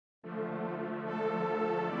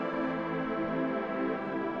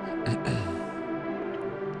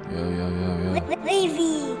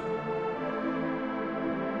Wavy.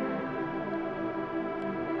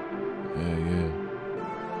 Yeah.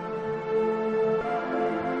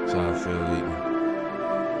 That's how I feel lately.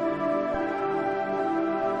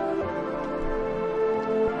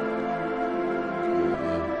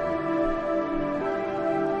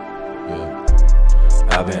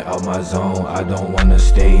 I've been out my zone, I don't wanna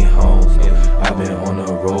stay home. I've been on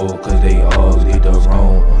the road, cause they all lead the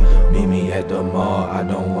wrong. Meet me at the mall, I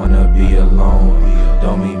don't wanna be alone.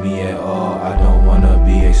 Don't meet me at all, I don't wanna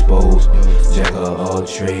be exposed. Jack of all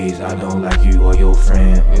trades, I don't like you or your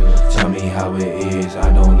friend. Tell me how it is,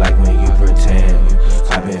 I don't like when you pretend.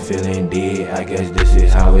 I've been feeling dead, I guess this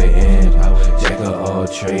is how it ends. Jack of all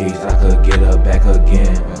trades, I could get her back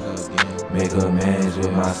again. Make amends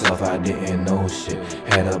with myself, I didn't know shit.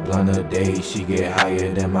 Had a blunder day, she get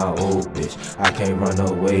higher than my old bitch. I can't run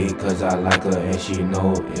away, cause I like her and she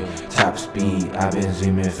know it. Top speed, I been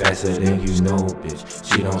zooming faster than you know, bitch.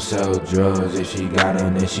 She don't sell drugs, if she got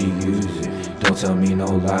them then she use it. Don't tell me no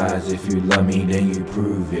lies, if you love me then you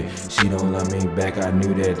prove it. She don't love me back, I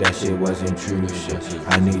knew that shit wasn't true shit.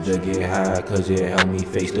 I need to get high, cause it helped me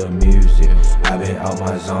face the music. I been out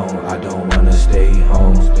my zone, I don't wanna stay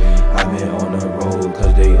home. I been on the road,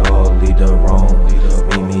 cause they all lead the wrong.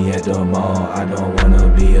 Meet me at the mall, I don't wanna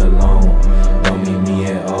be alone. Don't meet me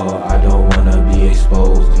at all, I don't wanna be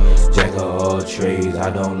exposed. Jack of all trades, I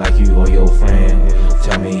don't like you or your friend.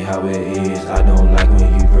 Tell me how it is, I don't like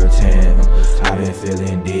when you pretend. I've been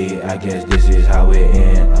feeling dead, I guess this is how it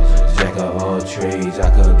ends. Jack of all trades, I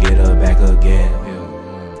could get her back again.